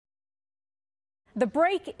The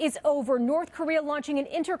break is over. North Korea launching an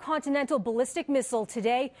intercontinental ballistic missile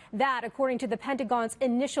today. That, according to the Pentagon's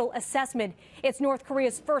initial assessment, it's North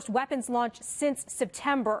Korea's first weapons launch since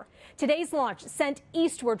September. Today's launch sent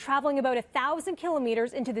eastward, traveling about 1,000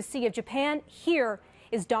 kilometers into the Sea of Japan. Here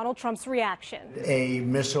is Donald Trump's reaction. A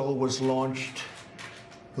missile was launched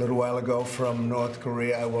a little while ago from North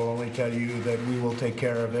Korea. I will only tell you that we will take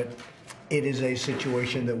care of it. It is a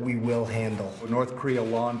situation that we will handle. North Korea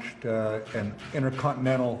launched an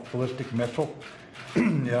intercontinental ballistic missile.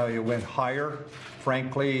 It went higher,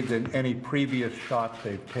 frankly, than any previous shot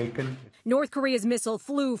they've taken. North Korea's missile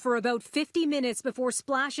flew for about 50 minutes before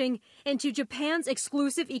splashing into Japan's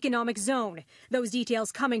exclusive economic zone. Those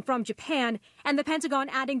details coming from Japan, and the Pentagon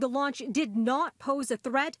adding the launch did not pose a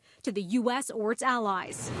threat to the U.S. or its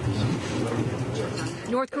allies.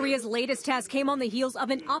 North Korea's latest test came on the heels of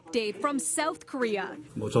an update from South Korea.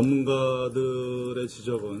 전문가들의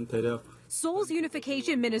지적은 대략 Seoul's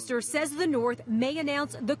unification minister says the North may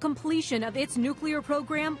announce the completion of its nuclear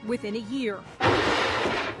program within a year.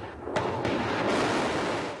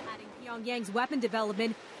 Adding Pyongyang's weapon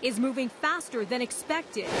development is moving faster than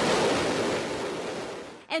expected.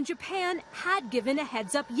 And Japan had given a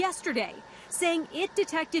heads up yesterday, saying it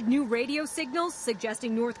detected new radio signals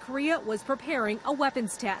suggesting North Korea was preparing a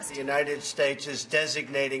weapons test. The United States is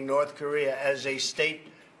designating North Korea as a state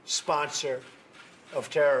sponsor of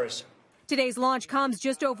terrorism. Today's launch comes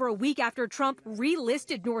just over a week after Trump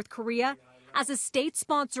relisted North Korea as a state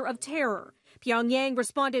sponsor of terror. Pyongyang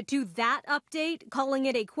responded to that update, calling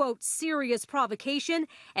it a, quote, serious provocation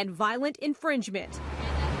and violent infringement.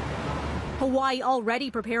 Hawaii already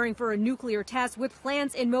preparing for a nuclear test with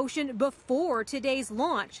plans in motion before today's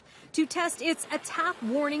launch to test its attack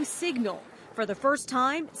warning signal for the first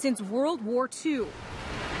time since World War II.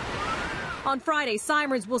 On Friday,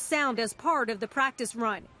 sirens will sound as part of the practice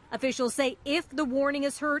run. Officials say if the warning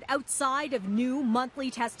is heard outside of new monthly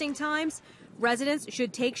testing times, residents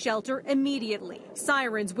should take shelter immediately.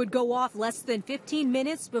 Sirens would go off less than 15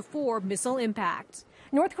 minutes before missile impact.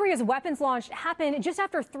 North Korea's weapons launch happened just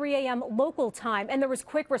after 3 a.m. local time, and there was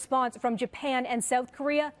quick response from Japan and South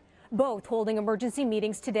Korea, both holding emergency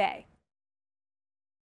meetings today.